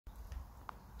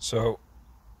So,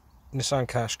 Nissan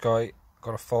Qashqai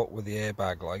got a fault with the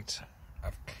airbag light.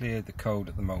 I've cleared the code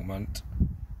at the moment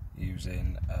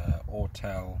using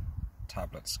Autel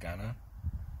tablet scanner.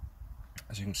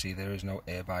 As you can see, there is no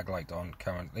airbag light on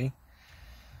currently.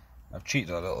 I've cheated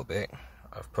a little bit.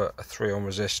 I've put a 3-ohm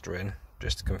resistor in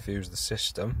just to confuse the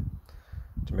system,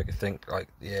 to make it think like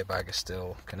the airbag is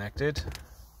still connected.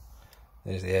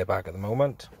 There's the airbag at the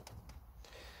moment.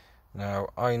 Now,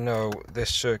 I know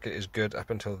this circuit is good up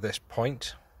until this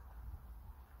point,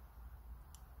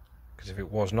 because if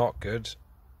it was not good,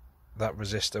 that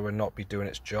resistor would not be doing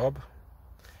its job,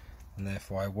 and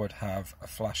therefore I would have a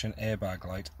flashing airbag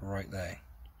light right there.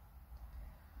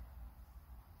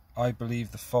 I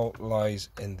believe the fault lies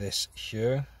in this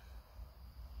here.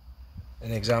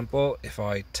 An example, if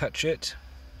I touch it,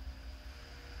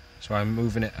 so I'm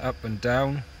moving it up and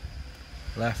down,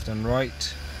 left and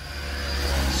right,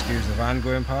 excuse the van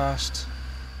going past.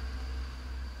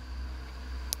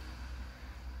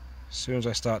 As soon as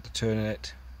I start to turn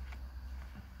it,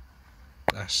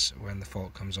 that's when the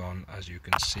fault comes on, as you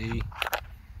can see.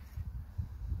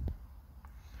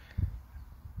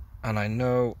 And I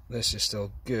know this is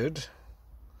still good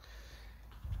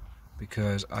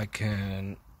because I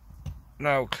can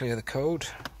now clear the code.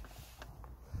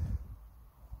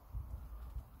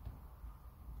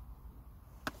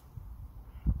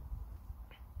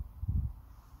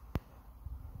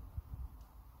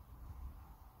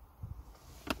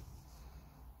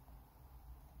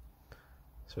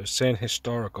 So it's saying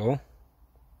historical,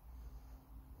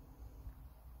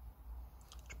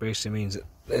 which basically means that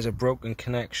there's a broken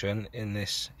connection in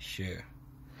this here.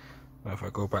 Now if I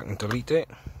go back and delete it,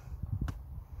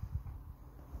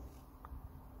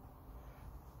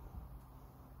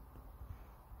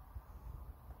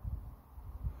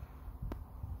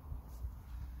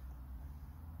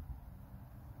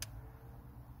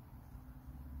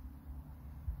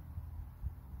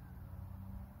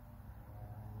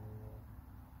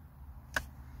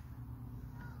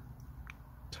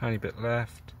 tiny bit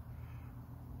left.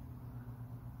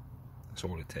 That's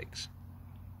all it takes.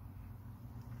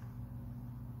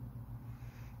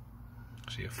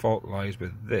 So your fault lies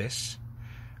with this,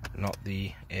 not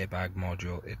the airbag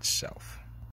module itself.